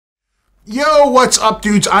Yo, what's up,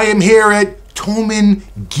 dudes? I am here at Thomann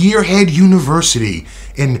Gearhead University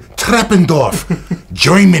in Treppendorf,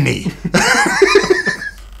 Germany.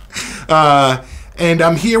 And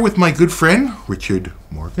I'm here with my good friend, Richard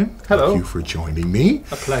Morgan. Hello. Thank you for joining me.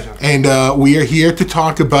 A pleasure. And we are here to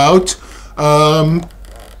talk about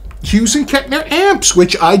Hughes and Kettner amps,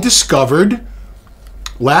 which I discovered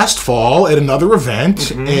last fall at another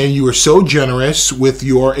event, and you were so generous with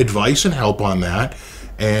your advice and help on that.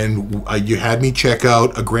 And you had me check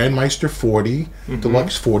out a Grandmeister 40,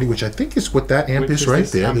 Deluxe 40, which I think is what that amp is right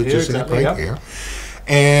there. There's just an amp right there.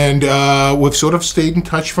 And we've sort of stayed in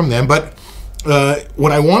touch from them. But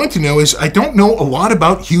what I wanted to know is, I don't know a lot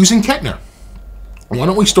about Hughes and Kettner. Why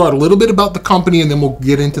don't we start a little bit about the company, and then we'll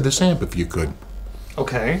get into this amp, if you could.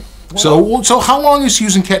 Okay. Well, So how long has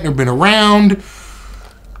Hughes and Kettner been around?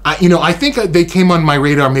 I think they came on my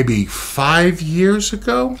radar maybe 5 years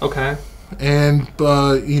ago. okay. And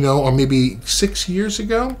or maybe 6 years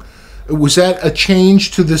ago. Was that a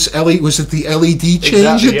change to this LED? Was it the LED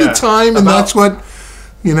change Exactly, at the time? And that's what,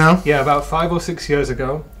 Yeah, about 5 or 6 years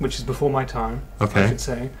ago, which is before my time, Okay. I should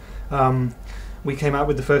say, we came out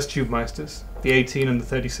with the first Tubemeisters, the 18 and the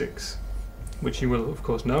 36, which you will, of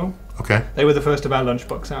course, know. Okay. They were the first of our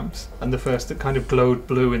lunchbox amps, and the first that kind of glowed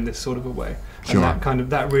blue in this sort of a way. Sure. And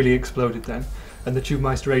that really exploded then. And the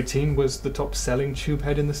Tubemeister 18 was the top-selling tube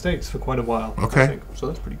head in the States for quite a while. Okay. I think. So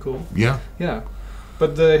that's pretty cool. Yeah. Yeah.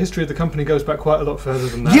 But the history of the company goes back quite a lot further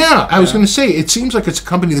than that. Yeah, I was going to say, it seems like it's a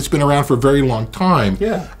company that's been around for a very long time.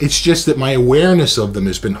 Yeah. It's just that my awareness of them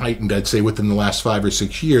has been heightened, I'd say, within the last 5 or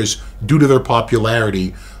 6 years due to their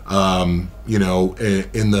popularity, in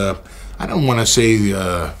the, I don't want to say,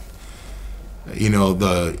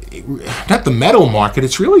 not the metal market,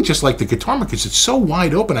 it's really just like the guitar market, because it's so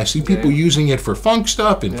wide open. I see people using it for funk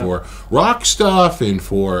stuff and for rock stuff and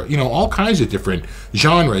for, all kinds of different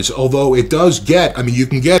genres, although it does get, you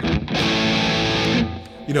can get,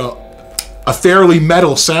 a fairly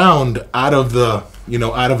metal sound out of the,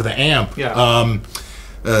 amp. Yeah.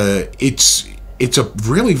 It's a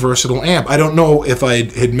really versatile amp. I don't know if I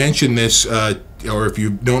had mentioned this, or if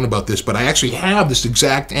you've known about this, but I actually have this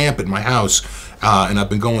exact amp at my house, and I've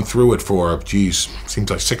been going through it for, seems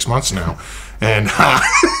like 6 months now, and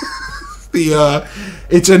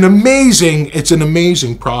it's an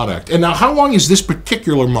amazing product. And now, how long has this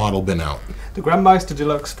particular model been out? The Grandmeister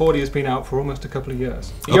Deluxe 40 has been out for almost a couple of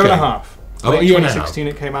years. A year and a half. About a year and a half. 2016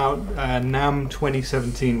 it came out. NAMM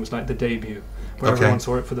 2017 was like the debut, where everyone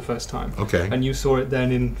saw it for the first time. Okay. And you saw it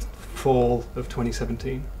then in fall of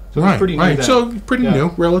 2017. So Right, it's pretty new right. then. So pretty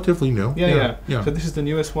new, relatively new. Yeah. Yeah. So this is the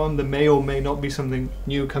newest one. There may or may not be something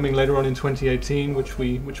new coming later on in 2018, which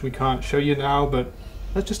we can't show you now. But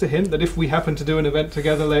that's just a hint that if we happen to do an event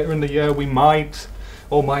together later in the year, we might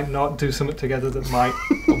or might not do something together that might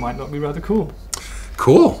or might not be rather cool.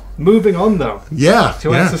 Cool. Moving on, though. Yeah.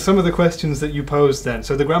 To answer some of the questions that you posed then.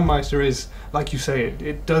 So the Grandmeister is, like you say,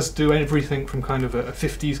 it does do everything from kind of a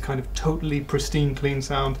 50s kind of totally pristine, clean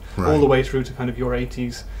sound, all the way through to kind of your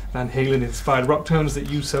 80s Van Halen-inspired rock tones that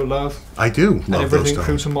you so love. I do and love everything those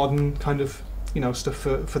through tones. to modern kind of, stuff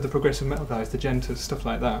for the progressive metal guys, the Gentas, stuff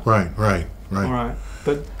like that. Right. All right.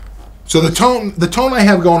 But So the tone I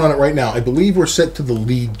have going on it right now, I believe we're set to the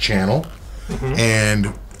lead channel,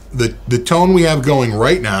 and the tone we have going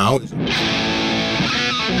right now is that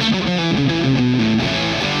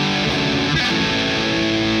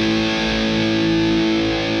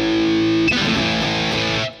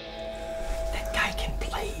guy can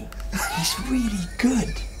play. He's really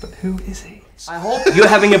good. But who is he? I hope you're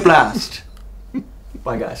having a blast.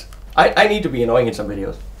 Bye, guys. I need to be annoying in some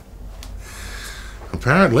videos.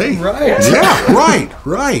 apparently. Right. Yeah,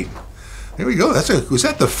 right. There we go. Was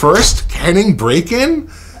that the first Kenning break-in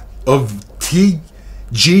of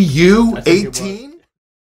TGU 18?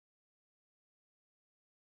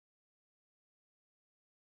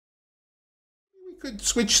 We could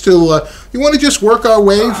switch to, you want to just work our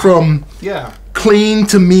way from clean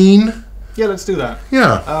to mean? Yeah, let's do that.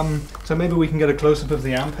 Yeah. So maybe we can get a close-up of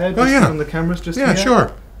the amp head from the cameras just here.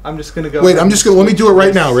 Sure. I'm just going to go... Wait, let me do it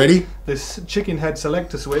right now. Ready? This chicken head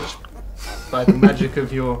selector switch, by the magic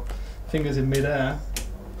of your fingers in mid-air.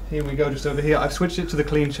 Here we go, just over here. I've switched it to the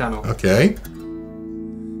clean channel. Okay.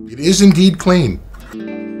 It is indeed clean. I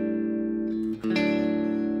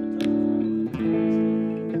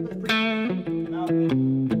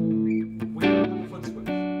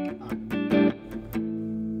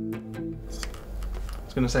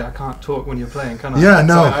was going to say, I can't talk when you're playing, can I? Yeah,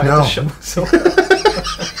 no, so I had to shut myself.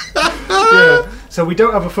 Yeah, so we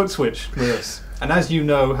don't have a foot switch with us. And as you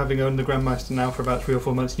know, having owned the Grandmeister now for about 3 or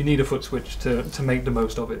 4 months, you need a foot switch to make the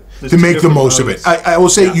most of it. To make the most of it. I will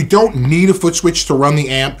say you don't need a foot switch to run the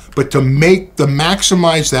amp, but to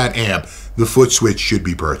maximize that amp, the foot switch should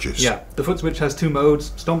be purchased. Yeah, the foot switch has 2 modes,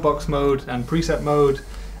 Stompbox mode and preset mode,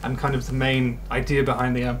 and kind of the main idea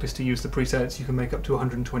behind the amp is to use the presets. You can make up to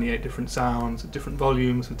 128 different sounds at different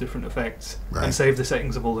volumes with different effects, and save the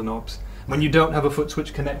settings of all the knobs. When you don't have a foot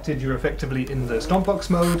switch connected, you're effectively in the Stompbox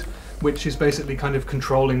mode, which is basically kind of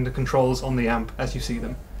controlling the controls on the amp as you see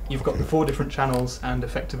them. You've got the 4 different channels and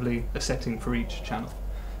effectively a setting for each channel.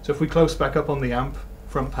 So if we close back up on the amp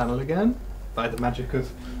front panel again, by the magic of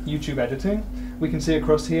YouTube editing, we can see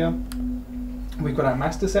across here we've got our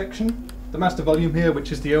master section, the master volume here,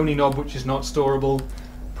 which is the only knob which is not storable,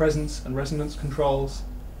 presence and resonance controls.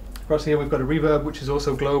 Across here we've got a reverb, which is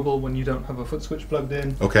also global when you don't have a foot switch plugged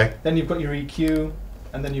in. Okay. Then you've got your EQ,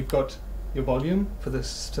 and then you've got your volume for the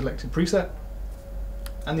selected preset,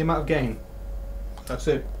 and the amount of gain. That's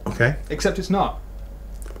it. Okay. Except it's not.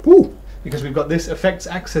 Ooh. Because we've got this effects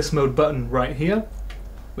access mode button right here,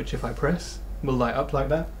 which if I press will light up like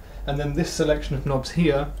that, and then this selection of knobs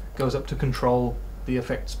here goes up to control the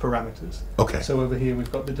effects parameters. Okay. So over here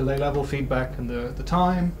we've got the delay level, feedback, and the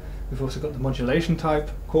time. We've also got the modulation type,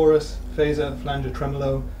 chorus, phaser, flanger,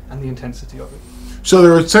 tremolo, and the intensity of it. So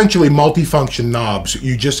they're essentially multifunction knobs.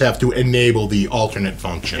 You just have to enable the alternate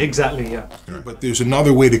function. Exactly, yeah. But there's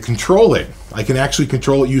another way to control it. I can actually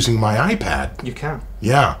control it using my iPad. You can.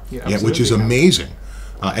 Yeah, which is amazing.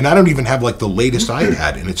 And I don't even have like the latest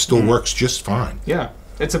iPad, and it still works just fine. Yeah,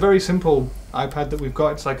 it's a very simple iPad that we've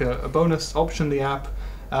got. It's like a bonus option, the app.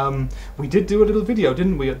 We did do a little video,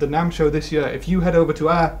 didn't we, at the NAMM show this year. If you head over to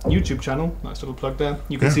our YouTube channel, nice little plug there,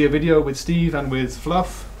 you can see a video with Steve and with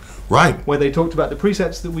Fluff. Right. Where they talked about the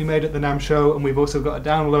presets that we made at the NAMM show, and we've also got a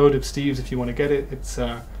download of Steve's if you want to get it. It's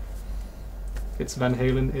Van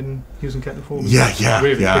Halen in Hughes and Kettner form. Yeah,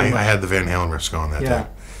 really, I had the Van Halen risk on that day.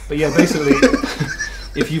 But yeah, basically,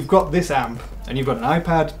 if you've got this amp and you've got an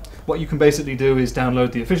iPad, what you can basically do is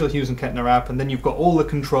download the official Hughes and Kettner app, and then you've got all the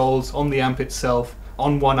controls on the amp itself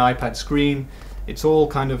on one iPad screen. It's all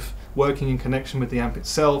kind of working in connection with the amp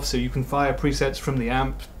itself, so you can fire presets from the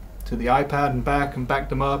amp to the iPad and back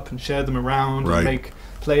them up and share them around and make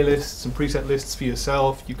playlists and preset lists for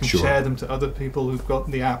yourself. You can share them to other people who've got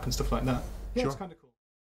the app and stuff like that. Yeah, it's kind of cool.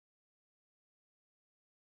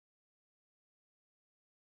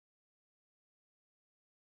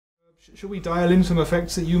 Should we dial in some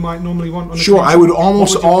effects that you might normally want on a I would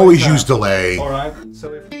almost always use delay. Alright,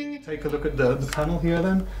 so if we take a look at the panel here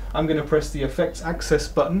then, I'm going to press the effects access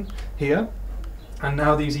button here, and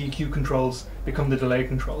now these EQ controls become the delay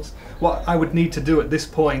controls. What I would need to do at this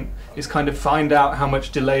point is kind of find out how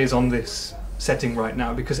much delay is on this setting right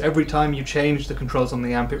now, because every time you change the controls on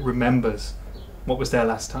the amp, it remembers what was there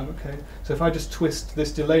last time, okay? So if I just twist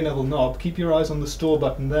this delay level knob, keep your eyes on the store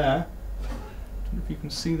button there. I don't know if you can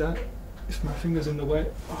see that. If my finger's in the way,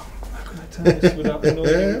 how can I turn this without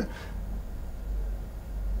annoying?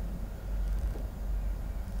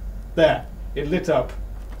 There, it lit up,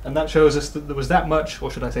 and that shows us that there was that much, or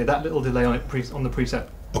should I say that little delay on it on the preset.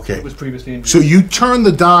 Okay. It was previously introduced. So you turn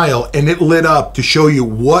the dial and it lit up to show you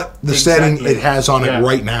what the setting it has on it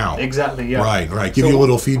right now. Exactly, yeah. Right. Give you a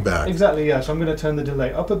little feedback. Exactly, yeah. So I'm going to turn the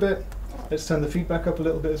delay up a bit. Let's turn the feedback up a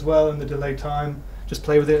little bit as well, and the delay time. Just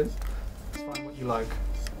play with it. Find what you like.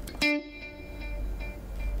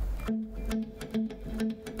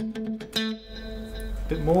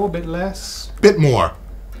 Bit more, bit less. Bit more.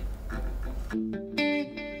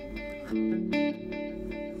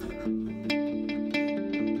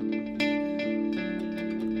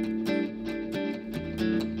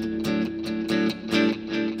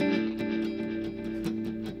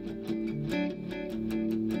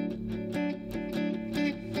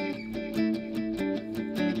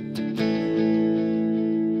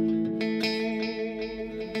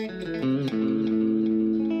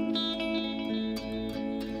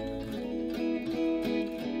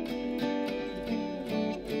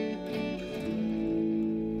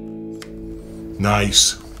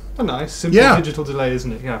 Nice. A nice, simple digital delay,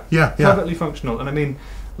 isn't it? Yeah. Perfectly functional. And I mean,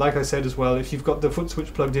 like I said as well, if you've got the foot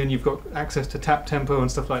switch plugged in, you've got access to tap tempo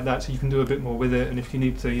and stuff like that, so you can do a bit more with it. And if you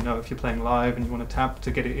need to, if you're playing live and you want to tap to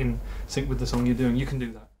get it in sync with the song you're doing, you can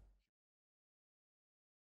do that.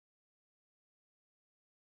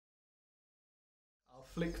 I'll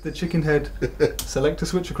flick the chicken head selector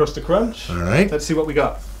switch across the crunch. All right. Let's see what we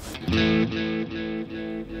got.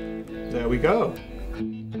 There we go.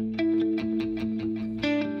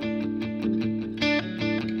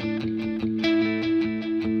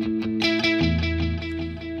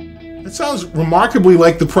 sounds remarkably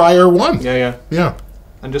like the prior one. Yeah. Yeah.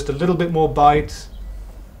 And just a little bit more bite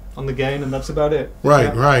on the gain, and that's about it.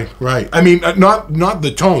 Right, Yeah. right. I mean, not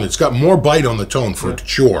the tone. It's got more bite on the tone for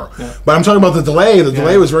sure. Yeah. But I'm talking about the delay. The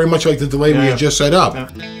delay was very much like the delay we Yeah. had just set up. Yeah.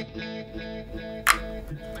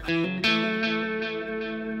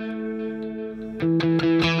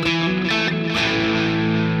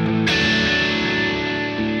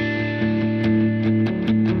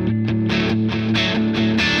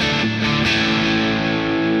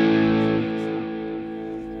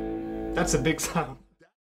 That's a big sound.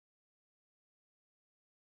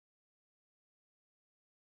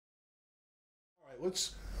 All right,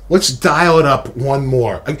 let's dial it up one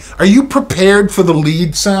more. Are you prepared for the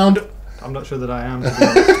lead sound? I'm not sure that I am, to be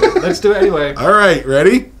honest. Let's do it anyway. All right,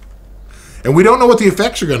 ready? And we don't know what the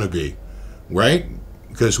effects are going to be, right?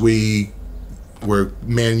 Because we're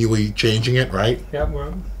manually changing it, right? Yeah,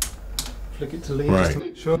 we're flick it to lead Right. just to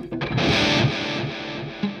make sure.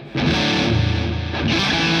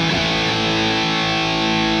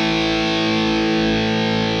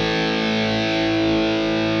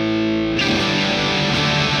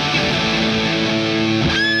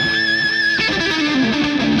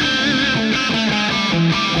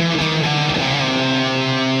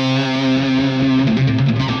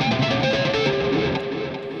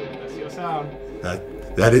 That's your sound.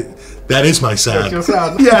 That is my sound. That's your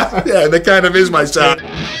sound. Yeah, that kind of is my sound.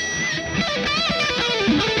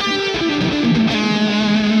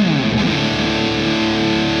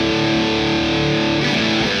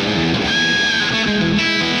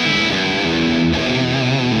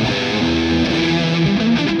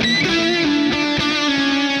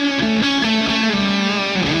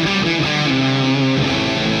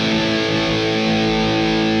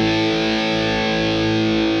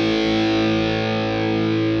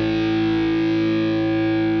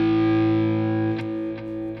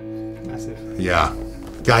 Massive. Yeah,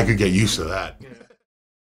 guy could get used to that.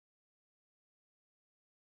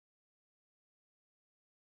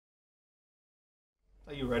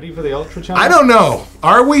 Are you ready for the Ultra challenge? I don't know.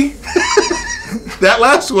 Are we? That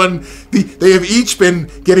last one, they have each been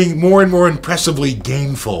getting more and more impressively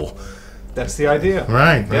gainful. That's the idea.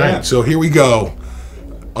 Right, right. Yeah. So here we go.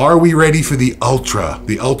 Are we ready for the Ultra,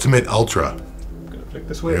 the ultimate Ultra? I'm gonna flick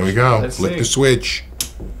the switch. Here we go. Let's Flip see. the switch.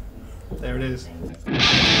 There it is.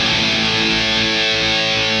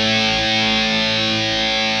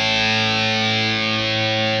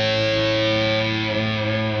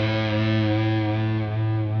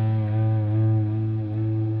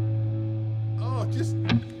 Oh,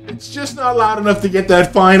 it's just not loud enough to get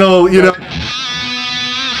that final, you know.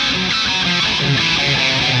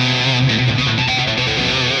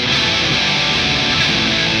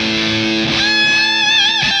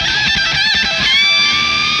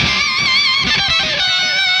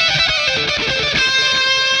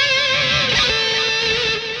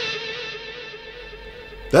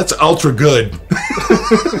 That's ultra good.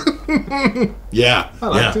 Yeah. I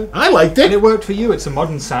liked it. I liked And it. it worked for you. It's a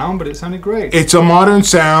modern sound, but it sounded great. It's a modern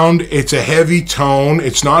sound. It's a heavy tone.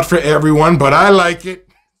 It's not for everyone, but I like it.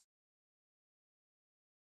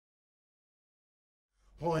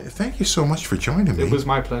 Well, thank you so much for joining me. It was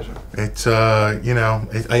my pleasure. It's,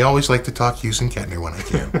 I always like to talk Hughes and Kettner when I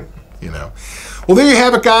can, Well, there you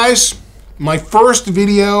have it, guys. My first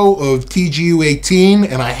video of TGU18,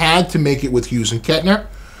 and I had to make it with Hughes and Kettner.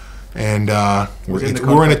 And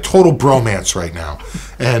we're in a total bromance right now.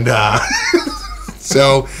 And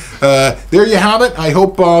so there you have it. I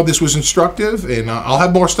hope this was instructive. And I'll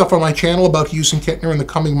have more stuff on my channel about Hughes and Kettner in the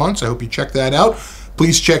coming months. I hope you check that out.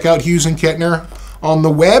 Please check out Hughes and Kettner on the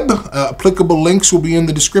web. Applicable links will be in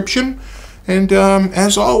the description. And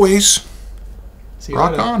as always, See you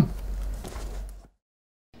rock later. on.